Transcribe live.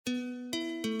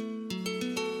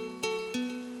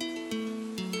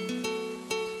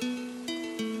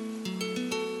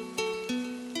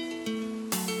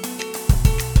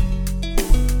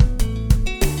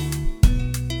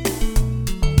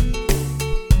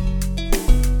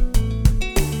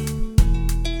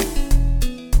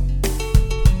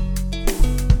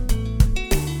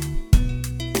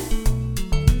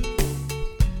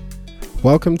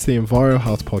Welcome to the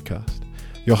Envirohealth podcast.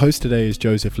 Your host today is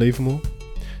Joseph Levermore.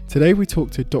 Today we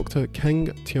talk to Dr. Keng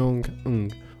Tiong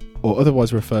Ng, or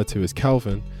otherwise referred to as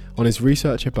Calvin, on his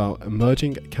research about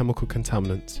emerging chemical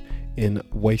contaminants in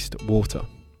wastewater.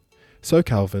 So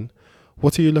Calvin,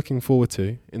 what are you looking forward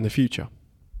to in the future?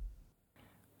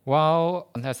 Well,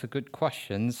 that's a good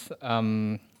question.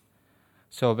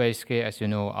 So basically, as you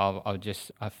know,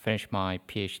 I finished my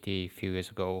PhD a few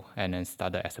years ago and then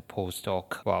started as a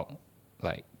postdoc,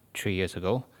 like 3 years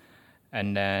ago.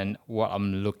 And then what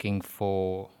I'm looking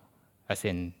for, as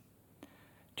in,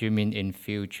 do you mean in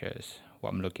futures, what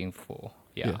I'm looking for?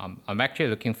 Yeah. I'm actually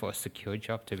looking for a secure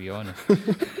job, to be honest.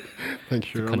 Thank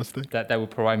you for your honesty. That will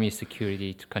provide me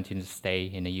security to continue to stay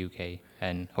in the UK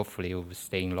and hopefully will be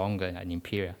staying longer in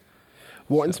Imperial.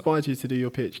 What inspired you to do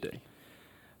your PhD?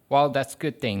 Well, that's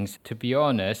good things. To be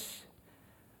honest,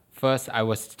 first I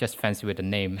was just fancy with the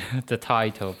name, the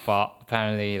title, but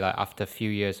apparently like after a few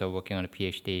years of working on a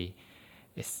PhD,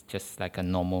 it's just like a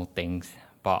normal thing.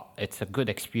 But it's a good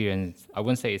experience. I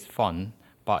wouldn't say it's fun,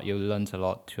 but you learn a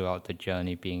lot throughout the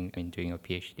journey doing a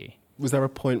PhD. Was there a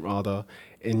point rather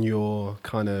in your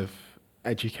kind of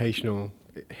educational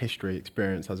history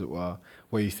experience, as it were,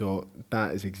 where you thought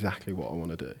that is exactly what I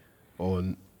want to do? Or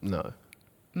no?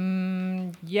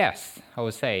 Yes, I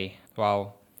would say.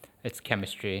 Well, it's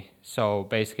chemistry. So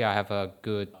basically, I have a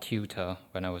good tutor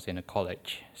when I was in a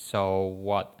college. So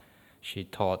what she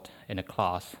taught in a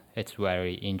class, it's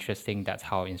very interesting. That's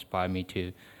how it inspired me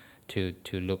to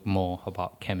look more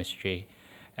about chemistry,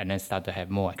 and then start to have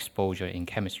more exposure in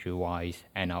chemistry-wise,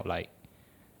 and out like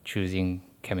choosing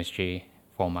chemistry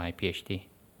for my PhD.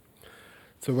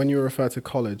 So when you refer to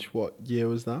college, what year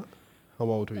was that? How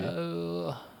old were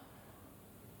you?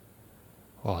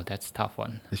 Oh, that's a tough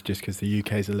one. It's just because the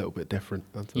UK is a little bit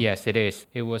different. That's all. Yes, it is.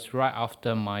 It was right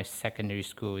after my secondary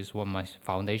school. Is one my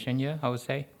foundation year, I would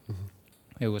say. Mm-hmm.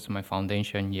 It was my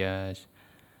foundation years.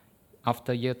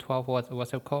 After year 12,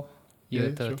 what's it called?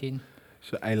 Year 13?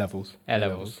 Sure. So A-levels.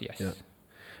 A-levels, yes. Yeah.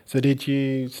 So did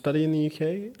you study in the UK?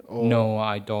 Or? No,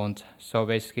 I don't. So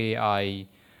basically, I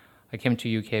came to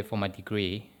UK for my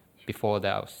degree. Before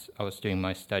that, I was doing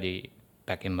my study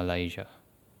back in Malaysia.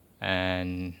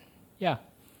 And yeah.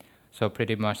 So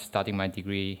pretty much starting my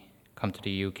degree, come to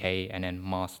the UK, and then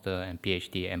master and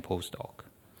PhD and postdoc.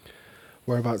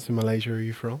 Whereabouts in Malaysia are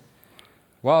you from?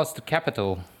 Well, it's the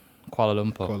capital, Kuala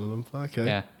Lumpur. Kuala Lumpur, okay.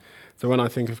 Yeah. So when I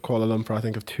think of Kuala Lumpur, I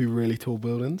think of two really tall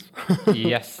buildings.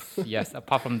 Yes.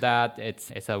 Apart from that, it's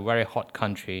a very hot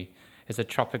country. It's a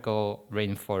tropical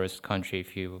rainforest country.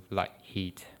 If you like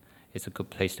heat, it's a good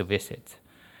place to visit.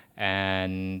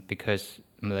 And because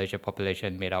Malaysia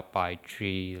population made up by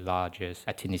three largest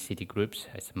ethnicity groups,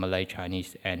 it's Malay,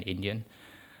 Chinese, and Indian.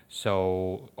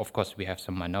 So of course we have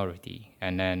some minority,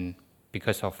 and then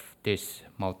because of this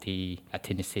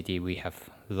multi-ethnicity, we have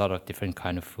a lot of different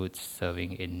kind of foods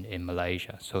serving in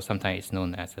Malaysia. So sometimes it's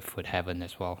known as a food heaven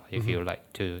as well, if you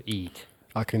like to eat.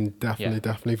 I can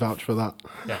definitely vouch for that.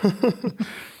 Yeah.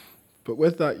 But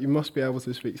with that, you must be able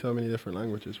to speak so many different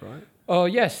languages, right? Oh,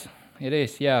 yes. It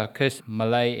is, yeah, because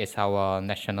Malay is our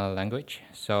national language.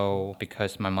 So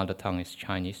because my mother tongue is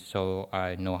Chinese, so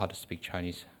I know how to speak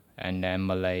Chinese. And then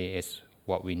Malay is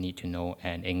what we need to know,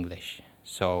 and English.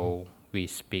 So we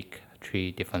speak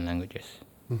three different languages.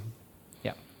 Mm-hmm.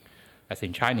 Yeah. As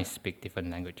in Chinese speak different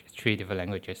languages, three different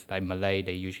languages. Like Malay,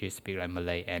 they usually speak like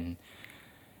Malay and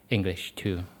English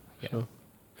too. Yeah. Sure.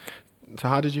 So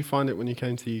how did you find it when you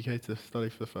came to the UK to study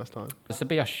for the first time? It's a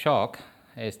bit of shock.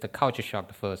 It's the culture shock,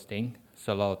 the first thing.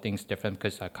 So a lot of things different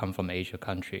because I come from Asia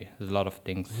country. A lot of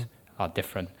things are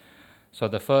different. So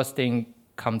the first thing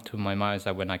come to my mind is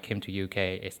that when I came to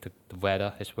UK, is the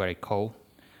weather is very cold,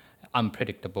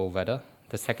 unpredictable weather.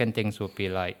 The second things would be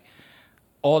like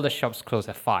all the shops close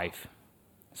at 5.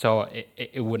 So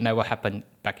it would never happen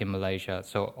back in Malaysia.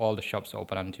 So all the shops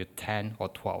open until 10 or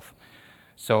 12.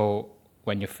 So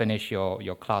when you finish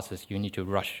your classes, you need to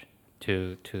rush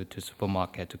to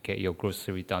supermarket to get your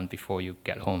grocery done before you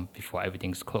get home, before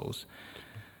everything's closed.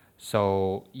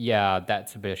 So yeah,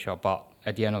 that's a bit of a shock. But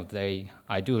at the end of the day,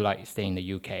 I do like staying in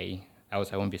the UK.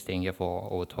 Else I won't be staying here for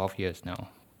over 12 years now.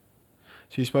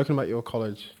 So you've spoken about your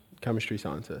college chemistry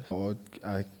scientist, or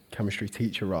a chemistry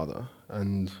teacher rather,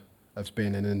 and as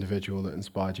being an individual that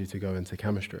inspired you to go into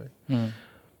chemistry.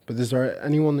 But is there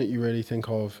anyone that you really think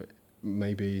of,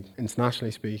 maybe internationally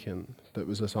speaking, that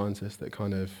was a scientist that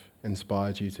kind of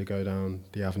inspired you to go down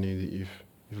the avenue that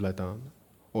you've led down,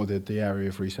 or the area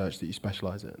of research that you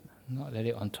specialize in? Not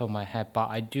really on top of my head, but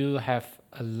I do have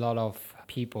a lot of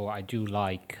people I do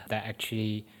like that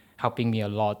actually helping me a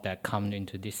lot that come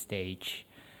into this stage.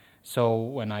 So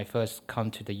when I first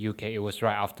come to the UK, it was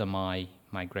right after my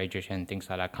graduation and things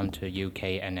like that. I come to the UK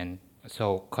and then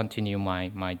so continue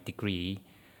my degree.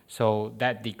 So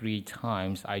that degree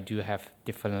times, I do have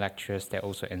different lectures that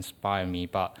also inspire me.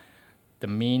 But the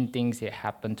main things that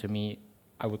happened to me,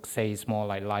 I would say is more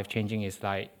like life-changing, is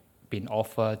like being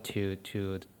offered to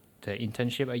the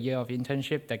internship, a year of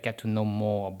internship that get to know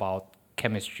more about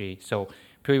chemistry. So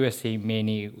previously,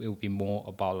 mainly it would be more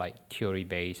about like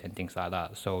theory-based and things like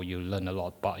that. So you learn a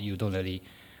lot, but you don't really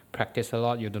practice a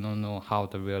lot. You don't know how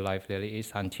the real life really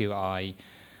is until I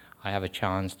have a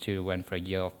chance to went for a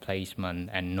year of placement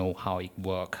and know how it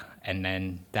works. And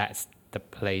then that's the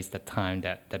place, the time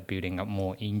that building up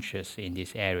more interest in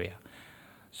this area.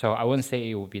 So I wouldn't say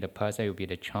it would be the person, it would be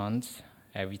the chance.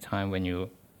 Every time when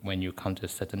you come to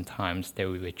certain times, there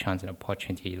will be a chance and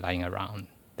opportunity lying around.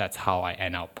 That's how I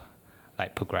end up,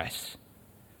 like progress.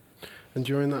 And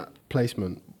during that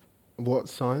placement, what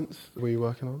science were you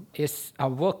working on? I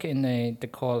work in they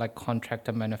call like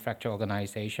contractor manufacturer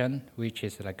organization, which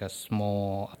is like a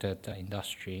small the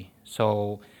industry.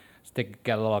 So they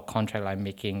get a lot of contract like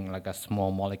making like a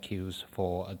small molecules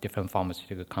for a different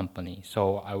pharmaceutical company.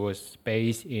 So I was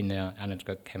based in the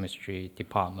analytical chemistry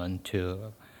department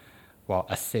to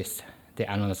assist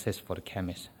the analysis for the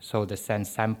chemists. So they send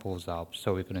samples up,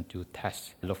 so we're gonna do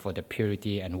tests, look for the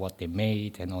purity and what they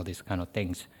made and all these kind of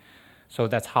things. So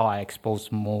that's how I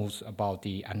exposed most about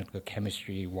the analytical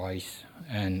chemistry wise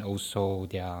and also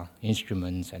their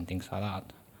instruments and things like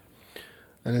that.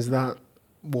 And is that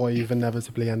why you've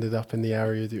inevitably ended up in the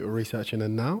area that you're researching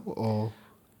in now, or?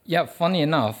 Yeah, funny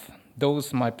enough,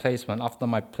 after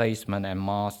my placement and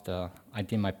master, I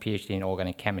did my PhD in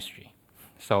organic chemistry.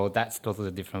 So that's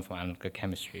totally different from analytical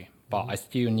chemistry. But I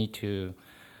still need to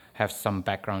have some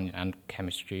background in analytical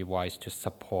chemistry wise to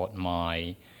support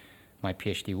my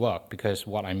PhD work, because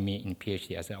what I mean in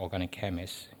PhD as an organic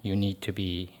chemist, you need to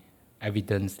be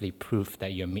evidently proof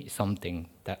that you meet something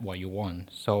that what you want.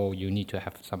 So you need to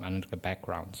have some analytical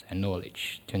backgrounds and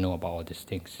knowledge to know about all these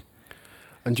things.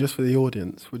 And just for the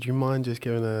audience, would you mind just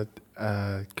giving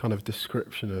a kind of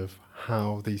description of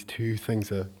how these two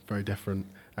things are very different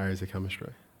areas of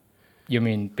chemistry? You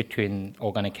mean between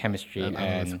organic chemistry and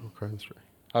analytical chemistry?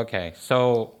 Okay,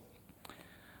 so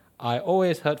I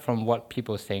always heard from what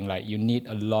people saying like you need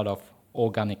a lot of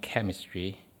organic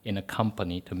chemistry in a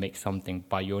company to make something,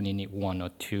 but you only need one or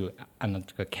two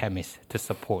analytical chemists to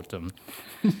support them.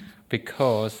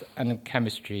 Because in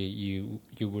chemistry, you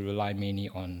will rely mainly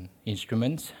on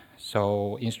instruments.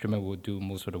 So instrument will do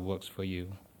most of the works for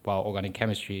you. While organic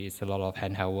chemistry is a lot of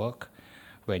handheld work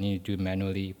where you need to do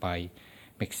manually by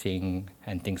mixing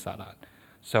and things like that.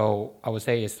 So I would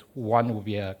say one would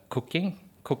be a cooker,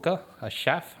 a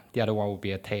chef. The other one would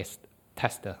be a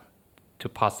tester to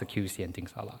pass the QC and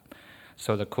things like that.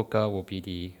 So the cooker will be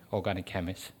the organic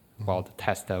chemist, while the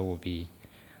tester will be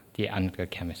the analytical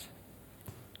chemist.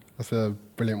 That's a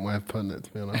brilliant way of putting it,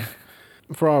 to be honest.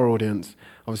 For our audience,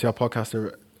 obviously our podcasts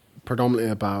are predominantly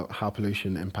about how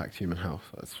pollution impacts human health.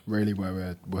 That's really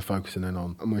where we're focusing in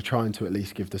on. And we're trying to at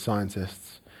least give the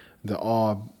scientists that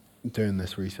are doing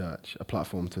this research a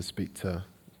platform to speak to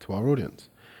our audience.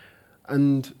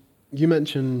 And you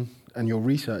mentioned, and your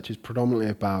research is predominantly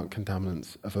about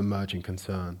contaminants of emerging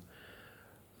concern.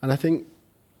 And I think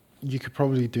you could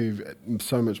probably do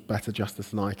so much better justice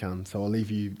than I can. So I'll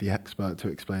leave you, the expert, to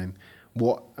explain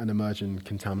what an emerging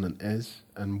contaminant is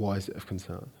and why is it of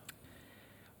concern.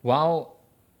 Well,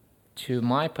 to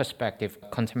my perspective,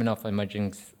 contaminant of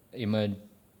emerging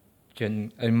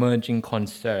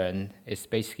concern is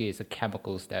basically the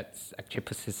chemicals that's actually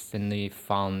persistently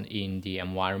found in the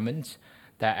environment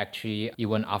that actually,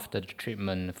 even after the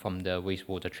treatment from the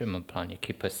wastewater treatment plant, it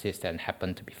keep persist and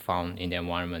happen to be found in the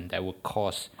environment that would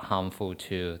cause harmful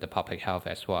to the public health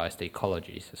as well as the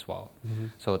ecologies as well. Mm-hmm.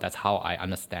 So that's how I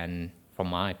understand from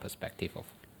my perspective of.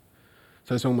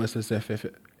 So it's almost as if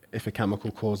a chemical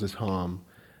causes harm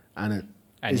and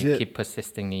it keep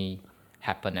persistently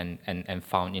happen and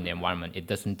found in the environment, it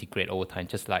doesn't degrade over time,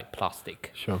 just like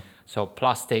plastic. Sure. So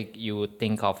plastic, you would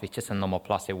think of it's just a normal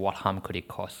plastic, what harm could it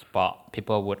cause? But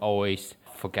people would always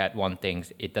forget one thing,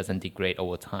 it doesn't degrade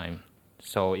over time.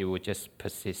 So it would just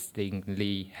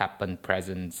persistently happen,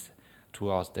 presence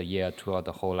throughout the year, throughout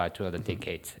the whole life, throughout the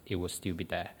decades, it will still be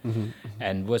there. Mm-hmm.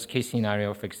 And worst case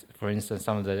scenario, for instance,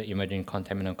 some of the emerging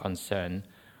contaminant concern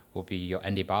will be your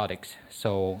antibiotics.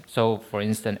 So for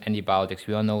instance, antibiotics,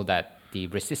 we all know that the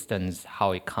resistance,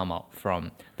 how it come out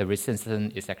from, the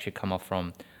resistance is actually come out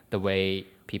from the way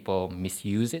people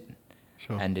misuse it.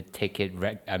 Sure. And they take it,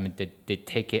 they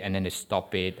take it and then they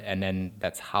stop it, and then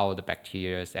that's how the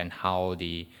bacteria and how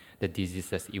the the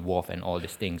diseases evolve and all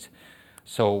these things.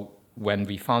 So when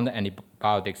we found that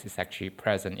antibiotics is actually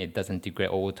present, it doesn't degrade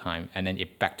over time, and then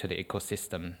it back to the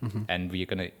ecosystem, and we're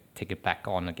gonna take it back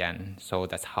on again. So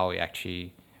that's how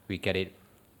we get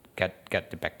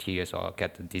the bacteria or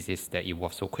get the disease that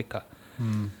evolve so quicker.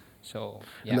 So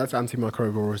yeah. And that's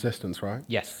antimicrobial resistance, right?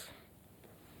 Yes.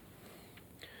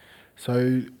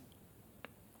 So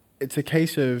it's a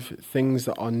case of things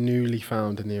that are newly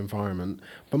found in the environment.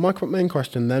 But my main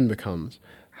question then becomes,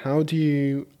 how do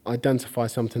you identify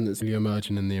something that's newly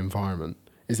emerging in the environment?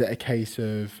 Is it a case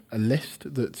of a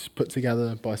list that's put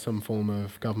together by some form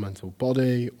of governmental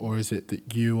body, or is it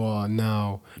that you are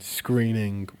now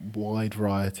screening wide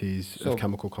varieties of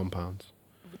chemical compounds?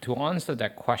 To answer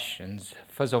that question,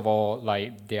 first of all,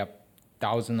 like there are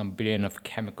thousands and billions of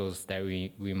chemicals that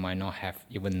we might not have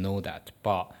even know that.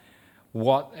 But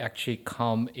what actually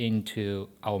come into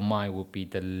our mind would be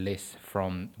the list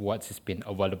from what has been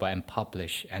available and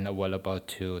published and available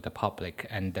to the public.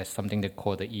 And there's something they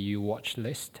call the EU watch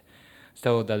list.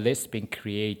 So the list being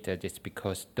created is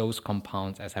because those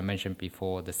compounds, as I mentioned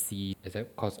before, the C, is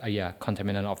it called,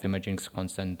 contaminant of emerging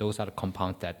concern, those are the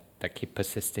compounds that keep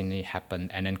persistently happen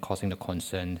and then causing the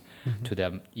concern to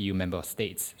the EU member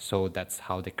states. So that's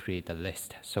how they create the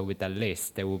list. So with the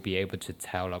list, they will be able to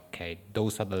tell, okay,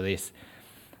 those are the lists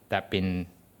that been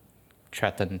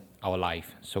threaten our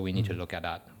life. So we need to look at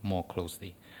that more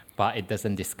closely. But it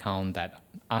doesn't discount that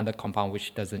other compound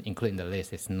which doesn't include in the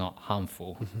list is not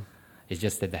harmful. It's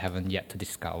just that they haven't yet to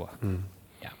discover.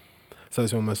 Yeah. So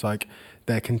it's almost like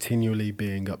they're continually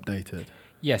being updated.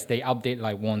 Yes, they update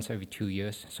like once every 2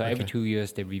 years. So every Okay. 2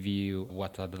 years they review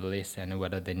what are the lists and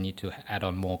whether they need to add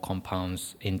on more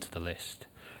compounds into the list.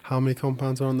 How many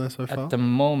compounds are on there so far? At the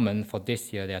moment, for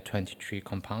this year, there are 23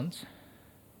 compounds.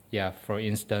 Yeah, for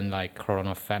instance, like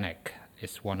chlorphenic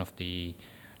is one of the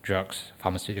drugs,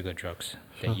 pharmaceutical drugs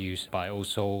they use, but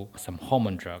also some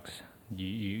hormone drugs.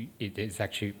 It is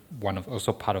actually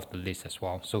also part of the list as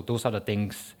well. So those are the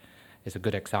things. It's a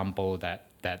good example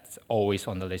that's always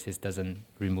on the list. It doesn't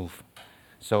remove.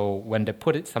 So when they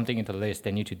put something into the list,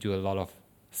 they need to do a lot of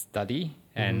study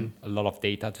and a lot of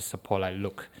data to support. Like,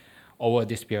 look, over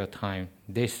this period of time,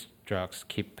 these drugs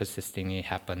keep persistingly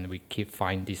happen. We keep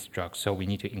finding these drugs, so we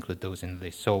need to include those in the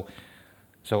list. So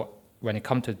when it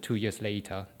comes to 2 years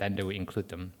later, then they will include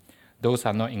them. Those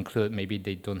are not included. Maybe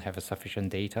they don't have a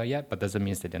sufficient data yet, but doesn't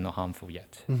mean that they're not harmful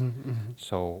yet.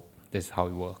 So this is how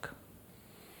it works.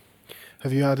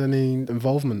 Have you had any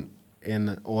involvement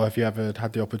in, or have you ever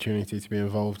had the opportunity to be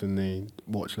involved in the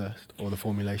watch list or the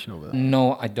formulation of it?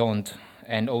 No, I don't.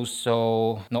 And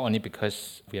also, not only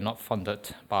because we are not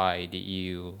funded by the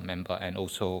EU member, and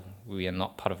also we are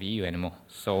not part of the EU anymore.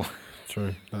 So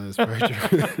True, that is very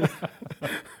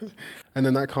true. And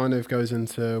then that kind of goes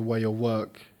into where your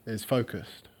work is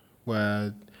focused,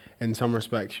 where in some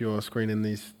respects you're screening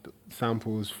these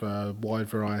samples for a wide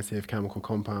variety of chemical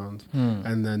compounds,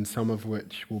 and then some of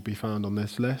which will be found on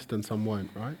this list and some won't,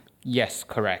 right? yes,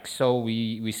 correct. So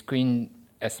we screen,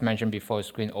 as mentioned before,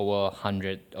 screen over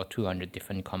 100 or 200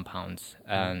 different compounds,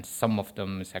 and some of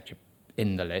them is actually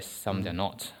in the list, some they're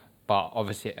not. But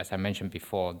obviously, as I mentioned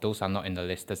before, those are not in the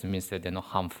list doesn't mean that they're not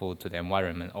harmful to the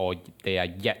environment, or they are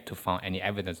yet to find any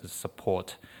evidence to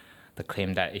support the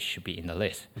claim that it should be in the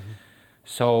list.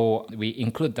 So we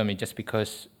include them just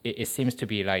because it seems to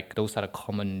be like those are the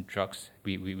common drugs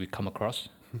we come across.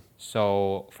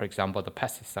 So, for example, the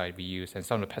pesticide we use, and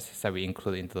some of the pesticide we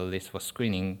include into the list for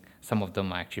screening, some of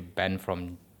them are actually banned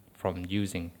from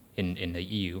using in the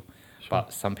EU,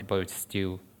 but some people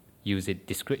still use it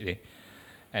discreetly.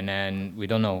 And then we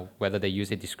don't know whether they use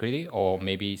it discreetly or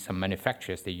maybe some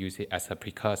manufacturers, they use it as a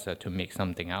precursor to make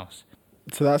something else.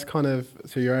 So that's kind of,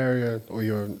 so your area or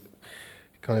your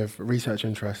kind of research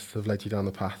interests have led you down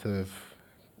the path of,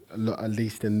 at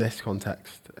least in this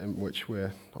context, in which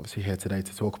we're obviously here today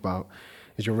to talk about,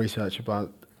 is your research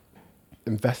about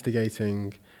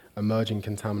investigating emerging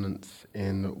contaminants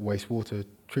in wastewater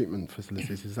treatment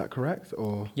facilities. Is that correct?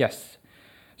 Or Yes.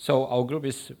 So our group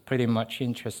is pretty much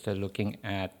interested looking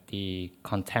at the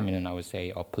contaminant, I would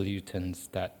say, or pollutants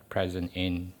that present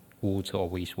in water or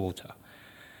wastewater.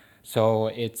 So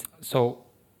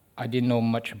I didn't know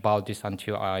much about this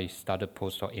until I started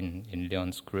postdoc in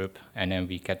Leon's group, and then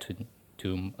we get to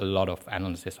do a lot of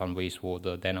analysis on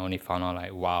wastewater. Then I only found out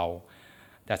like, wow,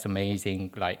 that's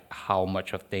amazing, like how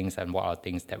much of things and what are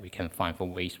things that we can find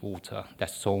from wastewater.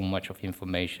 There's so much of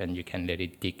information you can really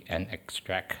dig and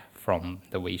extract from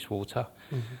the wastewater.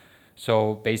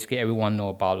 So basically everyone know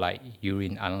about like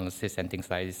urine analysis and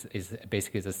things like this is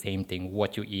basically the same thing.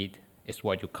 What you eat is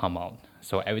what you come out.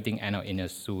 So everything end up in a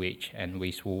sewage and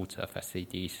wastewater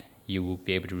facilities. you will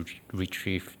be able to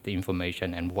retrieve the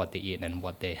information and what they eat and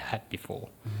what they had before.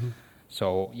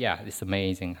 So yeah, it's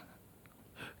amazing.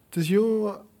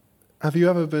 Have you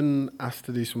ever been asked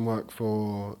to do some work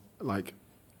for like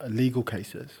legal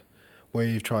cases where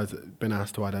you've been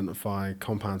asked to identify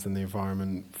compounds in the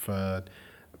environment for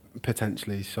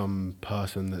potentially some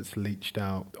person that's leached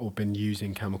out or been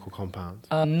using chemical compounds?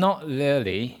 Not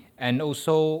really. And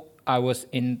also, I was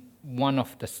in one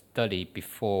of the study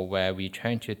before where we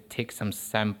trying to take some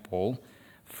sample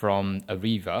from a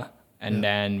river and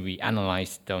then we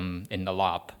analyze them in the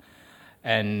lab.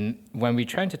 And when we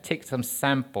trying to take some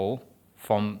sample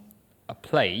from a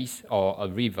place or a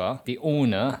river, the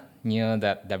owner near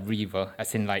that river,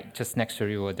 as in like just next to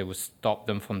the river, they will stop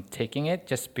them from taking it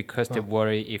just because they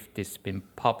worry if this been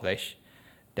published,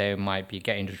 they might be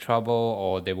get into trouble,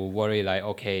 or they will worry like,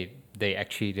 okay, they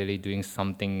actually really doing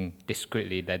something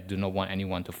discreetly that do not want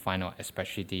anyone to find out,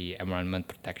 especially the Environment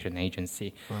Protection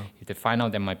Agency. If they find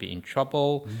out, they might be in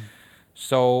trouble.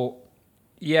 So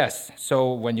yes,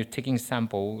 so when you're taking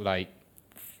sample, like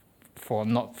for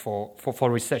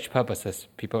research purposes,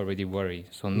 people already worry.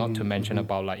 So not to mention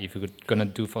about like if you're gonna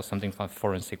do for something for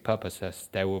forensic purposes,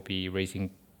 that will be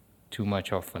raising too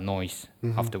much of a noise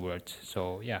afterwards.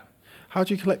 So yeah. How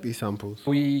do you collect these samples?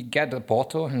 We get the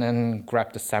bottle and then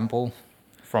grab the sample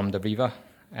from the river,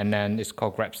 and then it's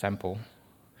called grab sample.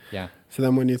 Yeah. So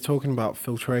then when you're talking about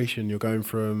filtration, you're going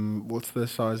from, what's the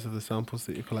size of the samples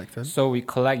that you're collecting? So we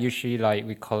collect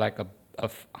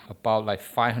about like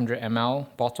 500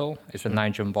 ml bottle. It's a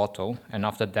nitrogen bottle. And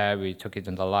after that, we took it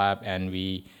in the lab and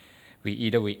we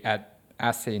add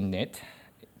acid in it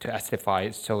to acidify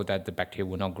it so that the bacteria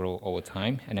will not grow over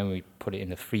time. And then we put it in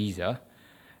the freezer.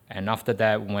 And after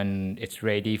that, when it's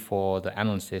ready for the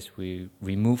analysis, we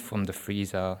remove from the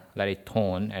freezer, let it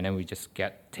thaw, and then we just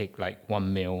take like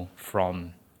 1 ml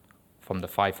from the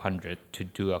 500 to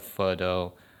do a further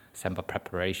sample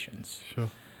preparations. Sure.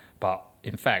 But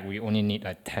in fact, we only need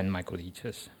like 10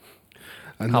 microliters.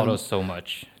 And How does so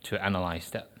much to analyze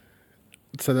that?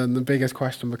 So then the biggest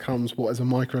question becomes, what is a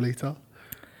microliter?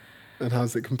 And how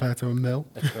does it compare to a mil?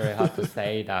 It's very hard to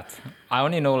say that. I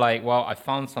only know I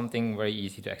found something very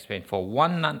easy to explain. For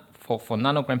for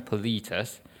nanogram per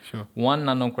liters, 1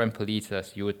 nanogram per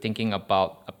liters, you were thinking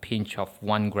about a pinch of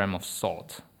 1 gram of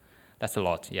salt. That's a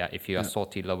lot, yeah. If you're a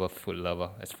salty lover, food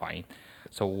lover, that's fine.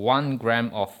 So 1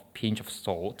 gram of pinch of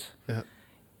salt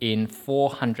in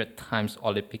 400 times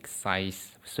Olympic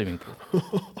size swimming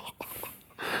pool.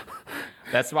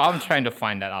 That's what I'm trying to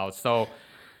find that out. So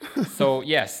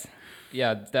yes.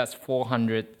 Yeah, that's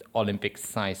 400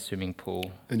 Olympic-sized swimming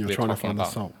pool. And you're trying to find the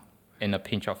salt? In a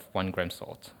pinch of 1 gram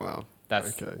salt. Wow.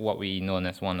 That's what we know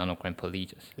as 1 nanogram per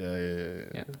liter.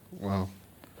 Yeah. Wow.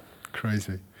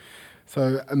 Crazy.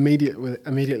 So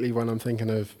immediately when I'm thinking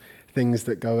of things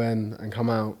that go in and come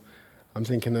out, I'm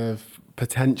thinking of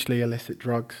potentially illicit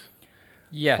drugs.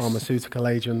 Yes. Pharmaceutical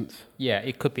agents. Yeah,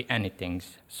 it could be anything.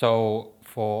 So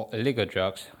for illegal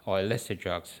drugs or illicit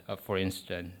drugs, for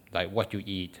instance, like what you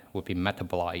eat would be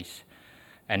metabolized.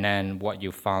 And then what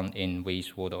you found in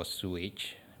wastewater or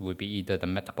sewage would be either the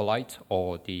metabolite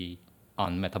or the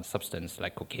unmetabolized substance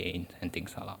like cocaine and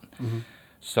things like that.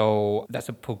 So that's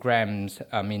a program,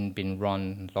 been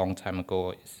run a long time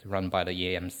ago. It's run by the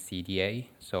EMCDA.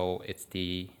 So it's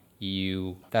the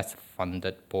EU, that's a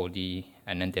funded body,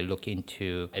 and then they look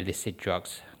into illicit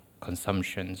drugs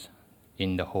consumptions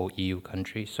in the whole EU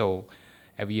country. So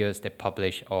every year they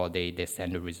publish or they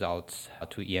send the results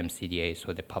to EMCDA,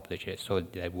 so they publish it, so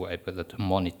they were able to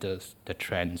monitor the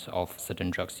trends of certain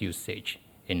drugs usage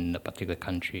in a particular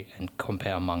country and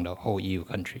compare among the whole EU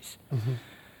countries.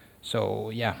 So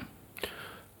yeah.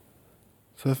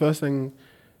 So the first thing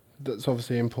that's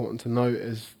obviously important to note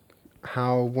is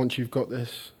how, once you've got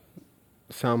this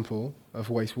sample of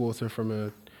wastewater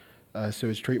from a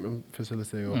sewage treatment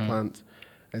facility or plant,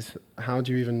 is how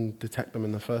do you even detect them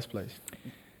in the first place?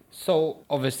 So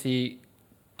obviously,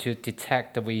 to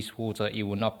detect the wastewater, it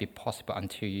will not be possible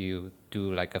until you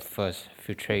do like a first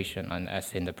filtration, and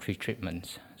as in the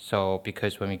pre-treatment. So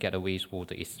because when we get the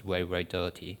wastewater, it's very, very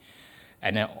dirty.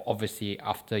 And then obviously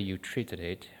after you treated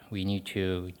it, we need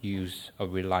to use or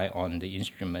rely on the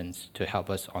instruments to help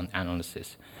us on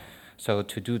analysis. So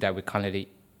to do that, we can't really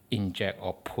inject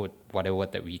or put whatever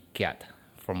that we get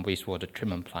from wastewater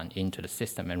treatment plant into the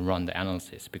system and run the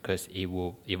analysis, because it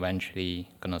will eventually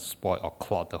gonna spoil or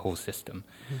clog the whole system.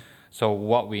 So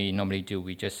what we normally do,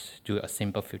 we just do a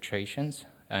simple filtrations,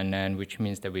 and then which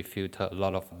means that we filter a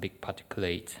lot of big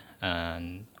particulate,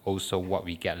 and also what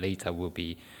we get later will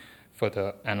be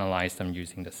further analyze them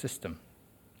using the system.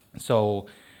 So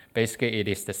Basically, it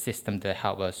is the system that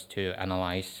helps us to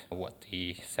analyze what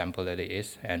the sample really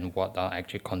is and what are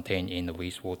actually contained in the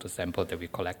wastewater sample that we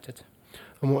collected.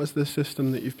 And what is the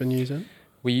system that you've been using?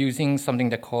 We're using something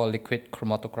they call liquid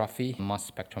chromatography,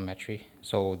 mass spectrometry.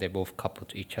 So they both couple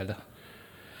to each other.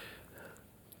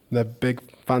 They're big,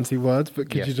 fancy words, but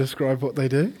could you describe what they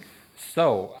do?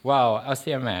 So, well,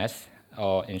 LCMS,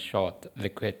 or in short,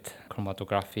 liquid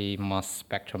chromatography mass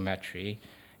spectrometry,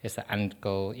 is an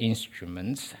analytical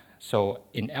instrument. So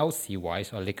in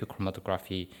LC-wise, or liquid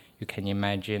chromatography, you can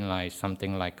imagine like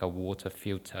something like a water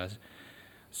filter.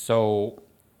 So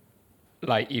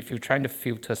like if you're trying to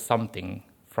filter something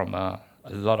from a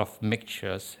lot of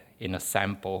mixtures in a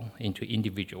sample into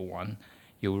individual one,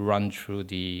 you run through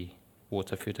the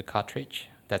water filter cartridge.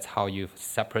 That's how you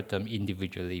separate them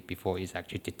individually before it's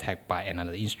actually detected by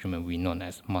another instrument we know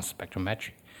as mass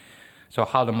spectrometry. So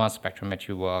how the mass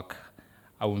spectrometry work,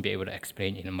 I won't be able to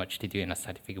explain in much detail in a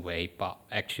scientific way, but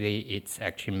actually it's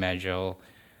actually measure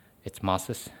its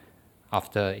masses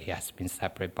after it has been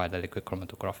separated by the liquid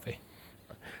chromatography.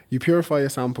 You purify your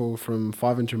sample from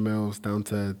 500 mils down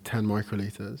to 10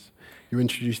 microliters. You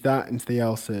introduce that into the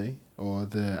LC, or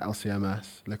the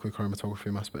LCMS, liquid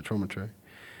chromatography mass spectrometry.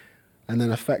 And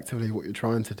then effectively what you're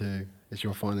trying to do is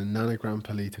you're finding nanogram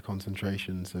per liter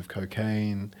concentrations of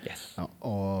cocaine,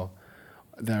 or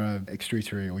there are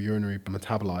excretory or urinary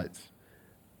metabolites.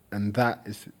 And that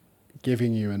is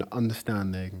giving you an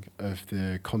understanding of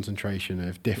the concentration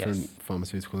of different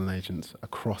pharmaceutical agents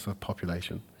across a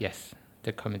population. Yes,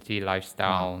 the community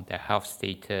lifestyle, their health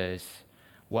status,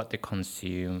 what they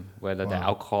consume, whether they're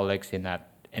alcoholics in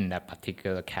that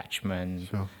particular catchment,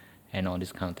 and all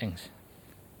these kind of things.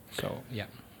 So, yeah.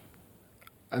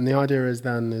 And the idea is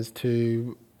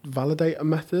to validate a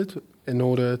method in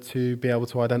order to be able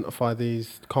to identify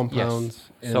these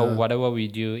compounds. Yes. So whatever we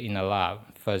do in a lab,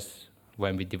 first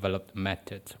when we develop the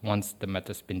method, once the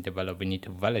method's been developed, we need to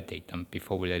validate them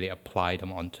before we really apply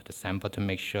them onto the sample to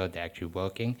make sure they're actually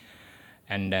working.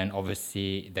 And then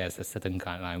obviously there's a certain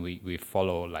guideline we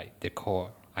follow, like they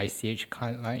call ICH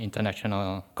guideline,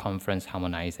 International Conference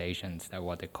Harmonizations, that's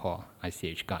what they call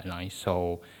ICH guidelines.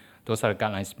 So those are the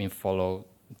guidelines being followed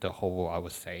the whole world, I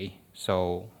would say.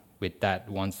 So with that,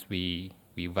 once we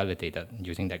validate that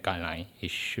using that guideline,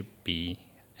 it shouldn't be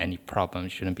any problem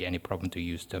to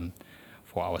use them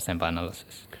for our sample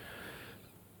analysis.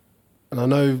 And I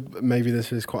know maybe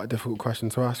this is quite a difficult question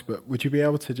to ask, but would you be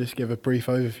able to just give a brief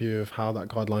overview of how that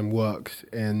guideline works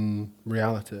in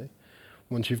reality?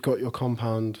 Once you've got your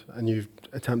compound and you've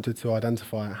attempted to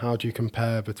identify it, how do you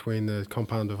compare between the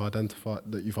compound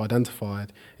that you've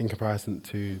identified in comparison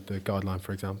to the guideline,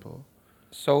 for example?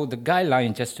 So the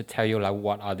guideline, just to tell you like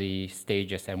what are the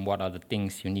stages and what are the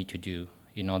things you need to do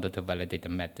in order to validate the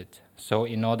method. So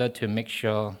in order to make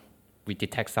sure we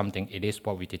detect something, it is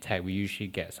what we detect. We usually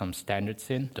get some standards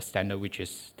in, the standard which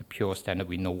is the pure standard,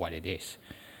 we know what it is.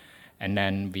 And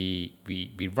then we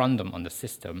run them on the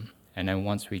system. And then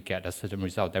once we get a certain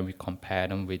result, then we compare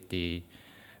them with the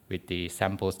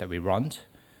samples that we run.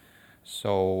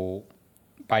 So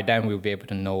by then we'll be able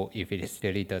to know if it is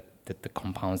really the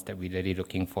compounds that we're really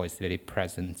looking for is really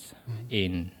present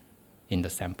in the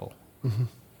sample. Mm-hmm.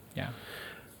 Yeah.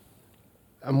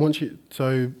 And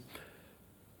so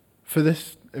for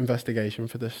this investigation,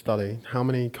 for this study, how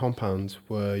many compounds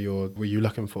were you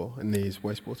looking for in these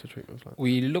wastewater treatment plants?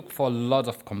 We look for a lot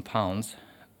of compounds.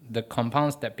 The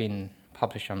compounds that have been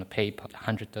published on the paper,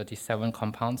 137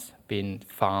 compounds been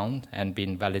found and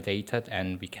been validated,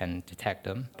 and we can detect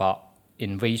them. But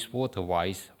in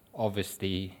wastewater-wise,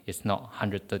 obviously, it's not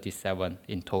 137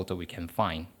 in total we can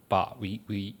find. But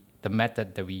the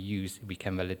method that we use, we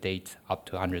can validate up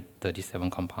to 137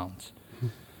 compounds.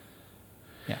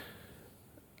 Yeah.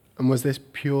 And was this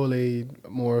purely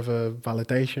more of a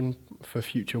validation for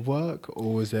future work,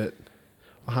 or was it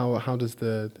how does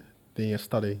the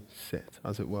study sit,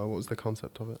 as it were? What was the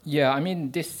concept of it? Yeah, I mean,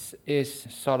 this is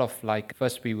sort of like,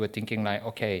 first we were thinking like,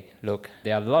 okay, look,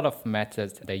 there are a lot of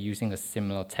methods that are using a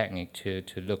similar technique to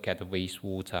look at the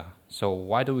wastewater. So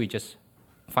why don't we just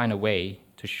find a way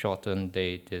to shorten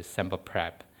the sample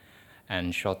prep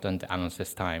and shorten the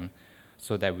analysis time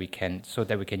so that we can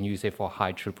use it for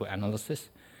high throughput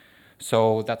analysis.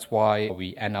 So that's why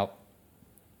we end up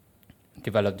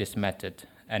develop this method,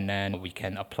 and then we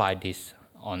can apply this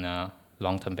on a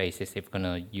long-term basis if we're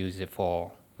going to use it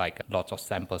for like lots of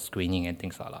sample screening and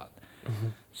things like that. Mm-hmm.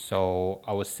 So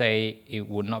I would say it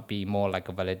would not be more like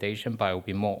a validation, but it would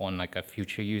be more on like a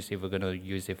future use. If we're going to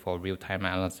use it for real-time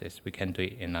analysis, we can do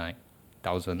it in like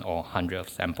 1,000 or 100 of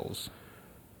samples.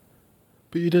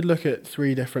 But you did look at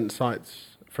 3 different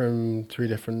sites from 3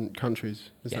 different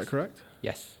countries, is that correct?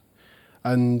 Yes.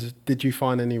 And did you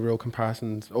find any real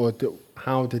comparisons, or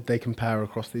how did they compare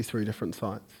across these three different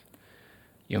sites?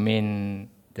 You mean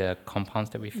the compounds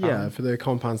that we found? Yeah, for the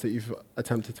compounds that you've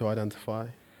attempted to identify.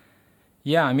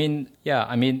 We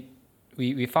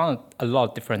found a lot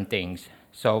of different things.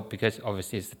 So because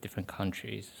obviously it's different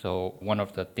countries, so one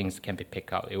of the things can be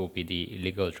picked out, it will be the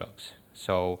illegal drugs.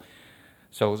 So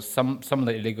some of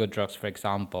the illegal drugs, for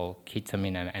example,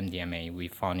 ketamine and MDMA, we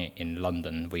found it in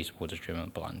London wastewater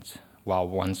treatment plants. While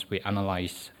once we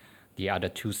analyzed the other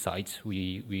two sites,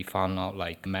 we found out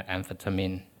like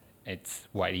methamphetamine, it's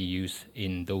widely used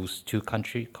in those two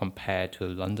countries compared to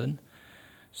London.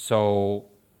 So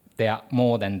there are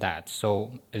more than that.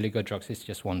 So illegal drugs is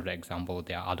just one example.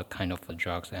 There are other kind of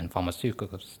drugs and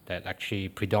pharmaceuticals that actually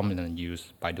predominantly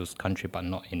used by those countries, but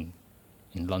not in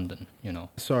London, you know.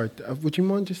 Sorry, would you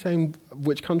mind just saying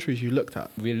which countries you looked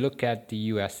at? We look at the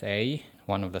USA,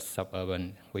 one of the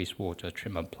suburban wastewater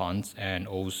treatment plants, and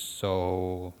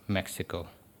also Mexico.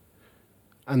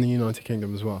 And the United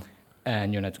Kingdom as well?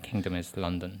 And United Kingdom is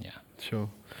London, yeah. Sure.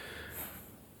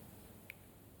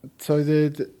 So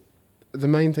the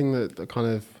main thing that kind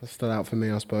of stood out for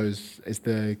me, I suppose, is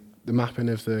the mapping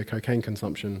of the cocaine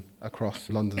consumption across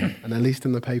London. And at least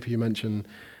in the paper you mentioned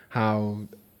how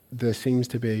there seems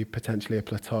to be potentially a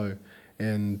plateau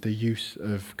in the use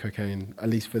of cocaine, at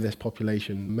least for this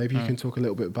population. Maybe you can talk a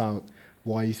little bit about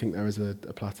why you think there is a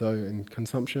plateau in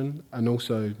consumption, and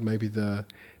also maybe the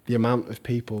amount of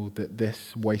people that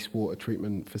this wastewater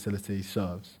treatment facility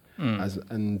serves,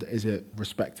 and is it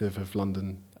respective of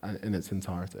London in its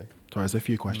entirety? Sorry, there's a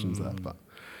few questions there. But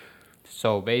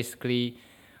So basically,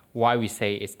 why we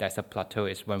say there's a plateau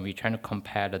is when we're trying to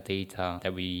compare the data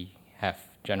that we have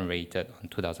generated on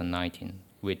 2019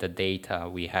 with the data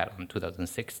we had on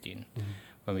 2016.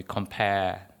 When we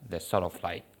compare the sort of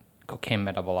like cocaine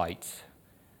metabolites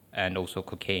and also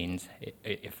cocaines,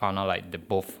 it found out like they're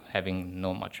both having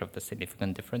no much of the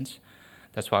significant difference.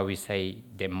 That's why we say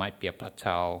there might be a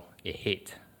plateau, a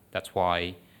hit. That's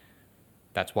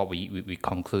what we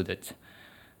concluded.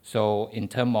 So in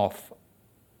terms of,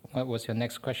 what was your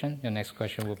next question? Your next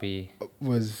question will be...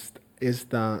 Is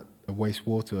that a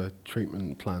wastewater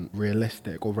treatment plant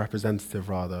realistic, or representative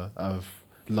rather, of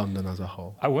London as a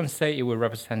whole? I wouldn't say it will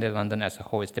represent London as a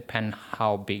whole. It depends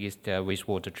how big is the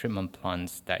wastewater treatment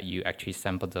plants that you actually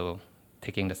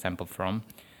taking the sample from.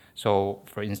 So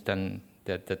for instance,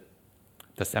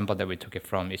 the sample that we took it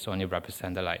from is only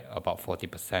represented like about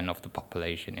 40% of the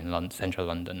population in central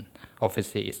London.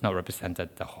 Obviously, it's not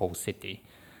represented the whole city.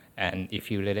 And if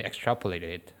you really extrapolate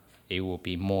it, it will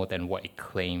be more than what it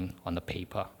claimed on the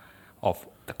paper of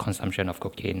the consumption of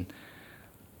cocaine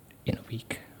in a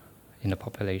week in the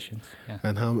populations. Yeah.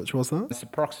 And how much was that? It's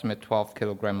approximately 12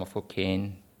 kilograms of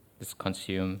cocaine is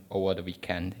consumed over the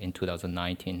weekend in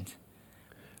 2019,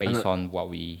 based on what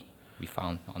we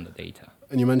found on the data.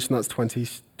 And you mentioned that's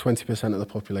 20% of the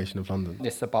population of London?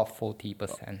 It's about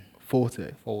 40%.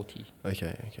 40? 40.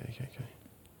 Okay.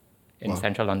 In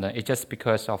central London. It's just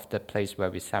because of the place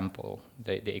where we sample.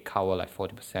 They cover like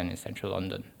 40% in central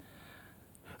London.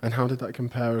 And how did that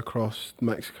compare across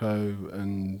Mexico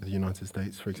and the United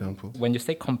States, for example? When you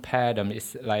say compare them,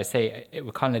 it's like I say,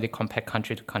 we can't really compare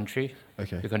country to country.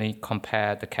 Okay. We're going to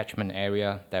compare the catchment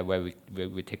area that where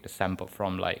we take the sample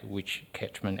from, like which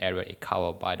catchment area is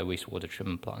covered by the wastewater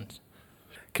treatment plants.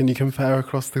 Can you compare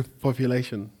across the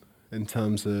population in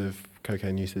terms of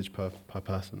cocaine usage per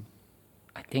person?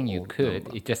 I think you could.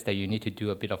 It's just that you need to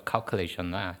do a bit of calculation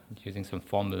on that using some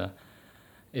formula.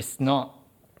 It's not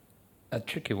a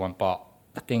tricky one, but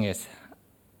the thing is,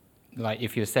 like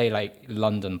if you say like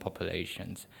London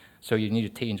populations, so you need to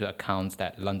take into account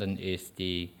that London is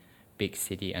the big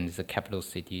city and it's a capital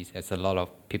city. There's a lot of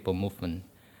people movement,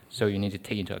 so you need to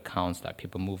take into account that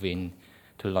people move in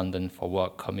to London for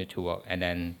work, commute to work, and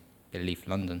then they leave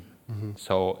London.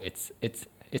 So it's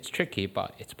tricky,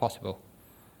 but it's possible.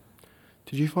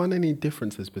 Did you find any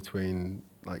differences between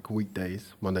like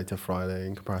weekdays, Monday to Friday,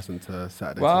 in comparison to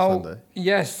Saturday to Sunday?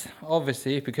 Yes,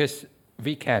 obviously, because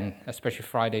weekend, especially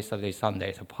Friday, Saturday, Sunday,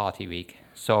 is a party week.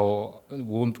 So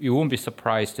you won't be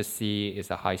surprised to see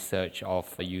is a high surge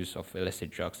of the use of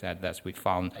illicit drugs that we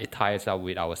found. It ties up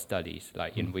with our studies,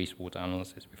 like in wastewater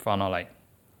analysis. We found out like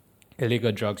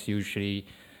illegal drugs usually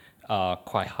are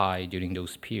quite high during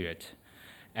those periods.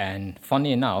 And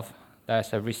funny enough,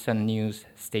 there's a recent news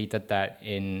stated that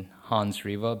in Han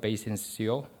River, based in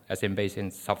Seoul, as in based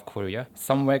in South Korea,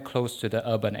 somewhere close to the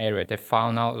urban area, they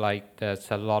found out like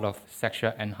there's a lot of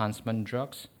sexual enhancement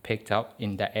drugs picked up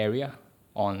in that area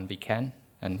on weekend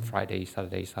and Friday,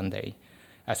 Saturday, Sunday,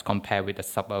 as compared with the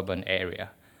suburban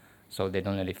area. So they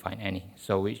don't really find any.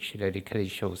 So which really clearly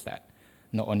shows that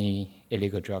not only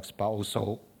illegal drugs, but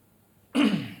also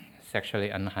sexually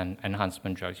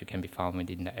enhancement drugs you can be found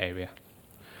within the area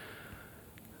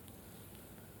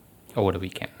over the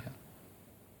weekend. Yeah.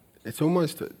 It's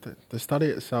almost the study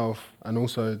itself, and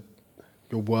also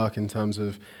your work in terms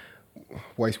of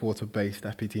wastewater-based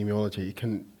epidemiology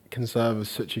can serve as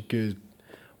such a good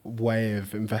way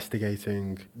of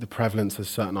investigating the prevalence of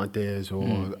certain ideas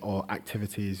or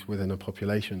activities within a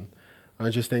population. And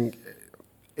I just think,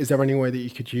 is there any way that you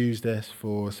could use this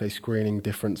for, say, screening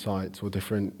different sites or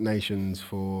different nations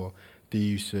for the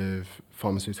use of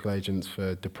pharmaceutical agents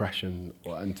for depression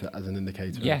as an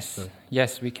indicator?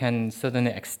 Yes, we can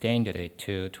certainly extend it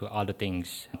to other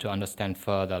things to understand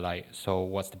further, like, so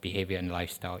what's the behavior and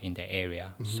lifestyle in the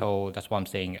area. So that's why I'm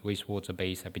saying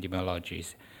wastewater-based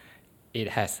epidemiology, it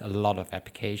has a lot of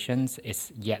applications.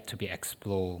 It's yet to be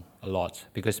explored a lot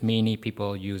because many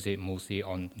people use it mostly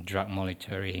on drug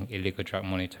monitoring, illegal drug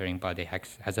monitoring, but it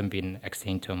hasn't been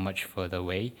extended to a much further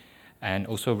way. And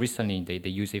also recently, they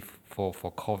use it for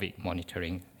COVID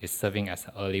monitoring. It's serving as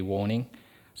an early warning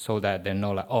so that they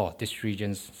know, like, oh, this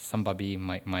region, somebody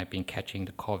might be catching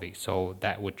the COVID. So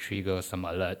that would trigger some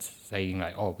alerts saying,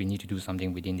 like, oh, we need to do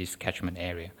something within this catchment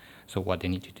area. So what they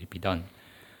need to be done.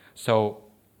 So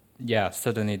yeah,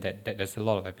 certainly that there's a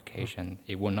lot of application.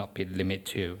 It will not be limited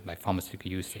to like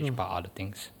pharmaceutical usage, but other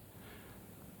things.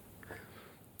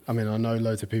 I mean, I know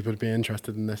loads of people would be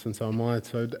interested in this, and so am I.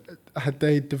 So had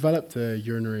they developed a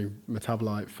urinary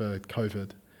metabolite for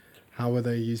COVID? How are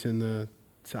they using the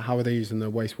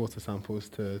wastewater samples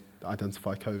to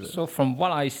identify COVID? So from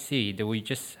what I see, they were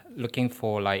just looking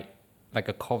for like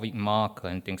a COVID marker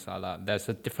and things like that. There's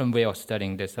a different way of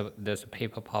studying. There's a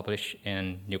paper published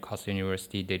in Newcastle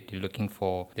University. They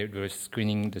were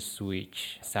screening the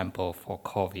sewage sample for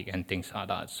COVID and things like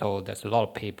that. So there's a lot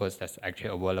of papers that's actually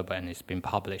available and it's been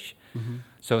published.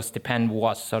 So it depends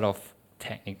what sort of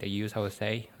technique they use, I would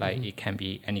say. Like it can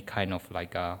be any kind of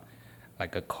like a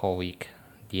COVID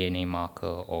DNA marker,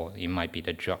 or it might be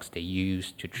the drugs they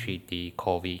use to treat the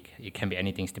COVID. It can be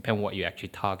anything. It depends what you're actually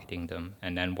targeting them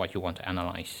and then what you want to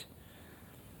analyze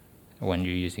when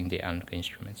you're using the analytical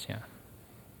instruments, yeah.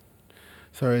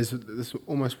 So is there's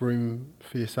almost room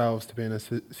for yourselves to be in a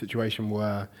situation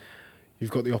where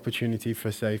you've got the opportunity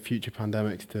for, say, future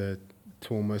pandemics to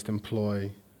almost employ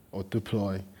or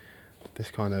deploy this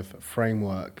kind of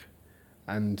framework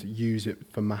and use it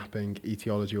for mapping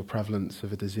etiology or prevalence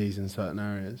of a disease in certain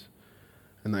areas,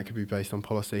 and that could be based on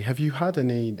policy. Have you had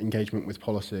any engagement with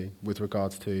policy with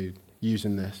regards to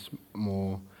using this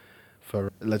more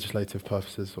for legislative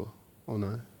purposes, or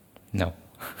no? No.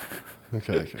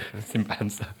 Okay. Simple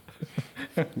answer.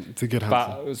 It's a good answer.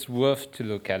 But it's worth to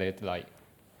look at it. Like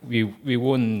we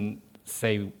wouldn't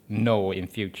say no in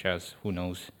futures. Who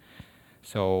knows?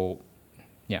 So,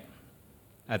 yeah.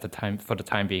 For the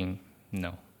time being,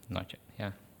 no, not yet.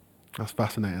 Yeah. That's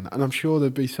fascinating. And I'm sure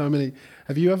there'd be so many.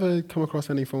 Have you ever come across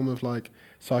any form of like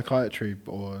psychiatry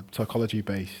or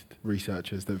psychology-based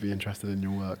researchers that'd be interested in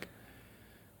your work?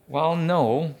 Well,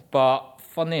 no, but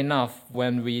funny enough,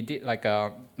 when we did like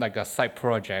a side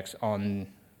projects on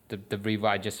the river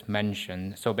I just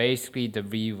mentioned, so basically the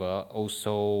river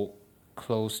also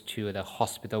close to the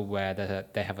hospital where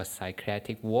they have a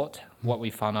psychiatric ward. What we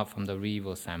found out from the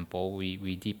river sample,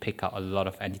 we did pick up a lot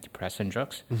of antidepressant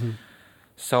drugs.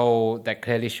 So that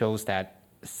clearly shows that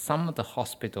some of the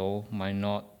hospital might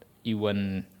not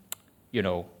even,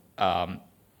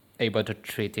 able to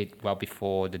treat it well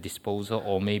before the disposal,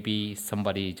 or maybe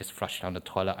somebody just flushed down the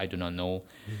toilet, I do not know.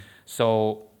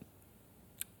 So,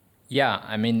 yeah,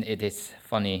 I mean, it is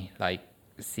funny, like,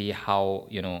 see how,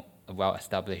 a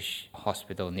well-established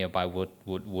hospital nearby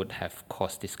would have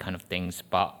caused this kind of things,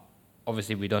 but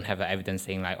obviously we don't have evidence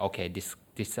saying like, okay,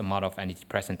 this amount of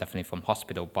antidepressant definitely from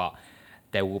hospital, but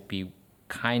there would be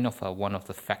kind of one of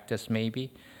the factors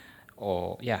maybe,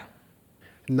 or yeah.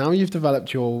 Now you've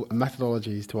developed your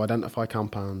methodologies to identify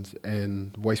compounds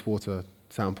in wastewater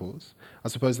samples. I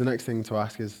suppose the next thing to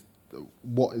ask is,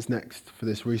 what is next for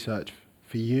this research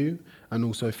for you and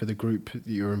also for the group that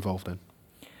you're involved in?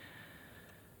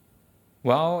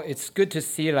 Well, it's good to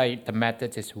see like the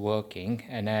method is working,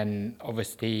 and then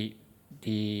obviously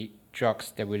the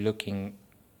drugs that we're looking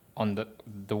on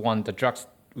the drugs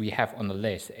we have on the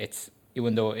list, it's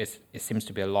even though it seems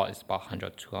to be a lot, it's about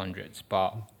 100, 200s,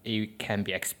 but it can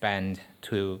be expanded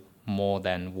to more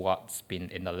than what's been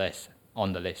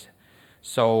on the list.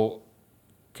 So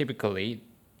typically,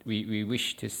 we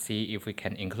wish to see if we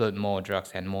can include more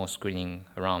drugs and more screening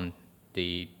around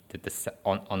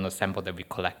on the sample that we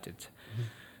collected.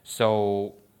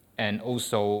 So, and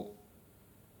also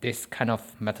this kind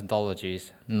of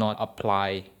methodologies not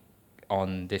apply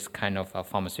on this kind of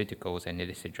pharmaceuticals and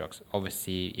illicit drugs,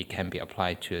 obviously it can be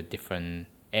applied to a different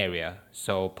area.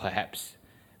 So perhaps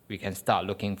we can start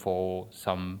looking for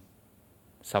some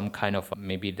kind of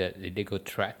maybe the illegal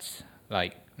threats,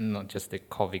 like not just the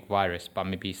COVID virus, but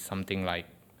maybe something like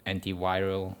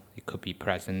antiviral. It could be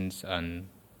presence and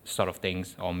sort of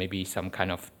things, or maybe some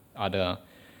kind of other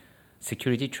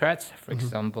security threats, for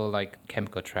example, like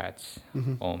chemical threats,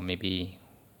 or maybe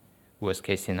worst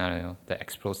case scenario, the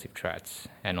explosive threats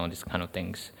and all these kind of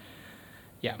things.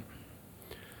 Yeah.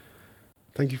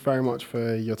 Thank you very much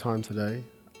for your time today.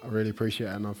 I really appreciate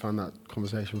it, and I found that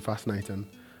conversation fascinating.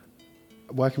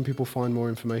 Where can people find more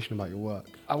information about your work?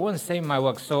 I wouldn't say my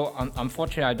work. So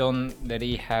unfortunately, I don't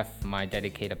really have my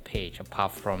dedicated page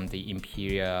apart from the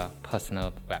Imperial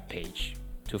personal web page.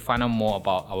 To find out more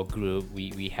about our group,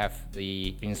 we have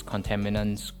the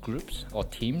contaminants groups or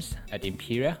teams at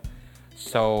Imperial.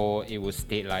 So it will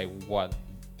state like what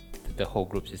the whole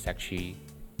group is actually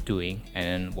doing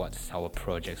and what's our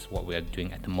projects, what we are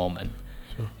doing at the moment.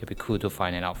 Sure. It'd be cool to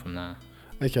find it out from there.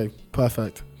 Okay,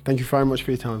 perfect. Thank you very much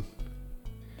for your time.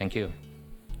 Thank you.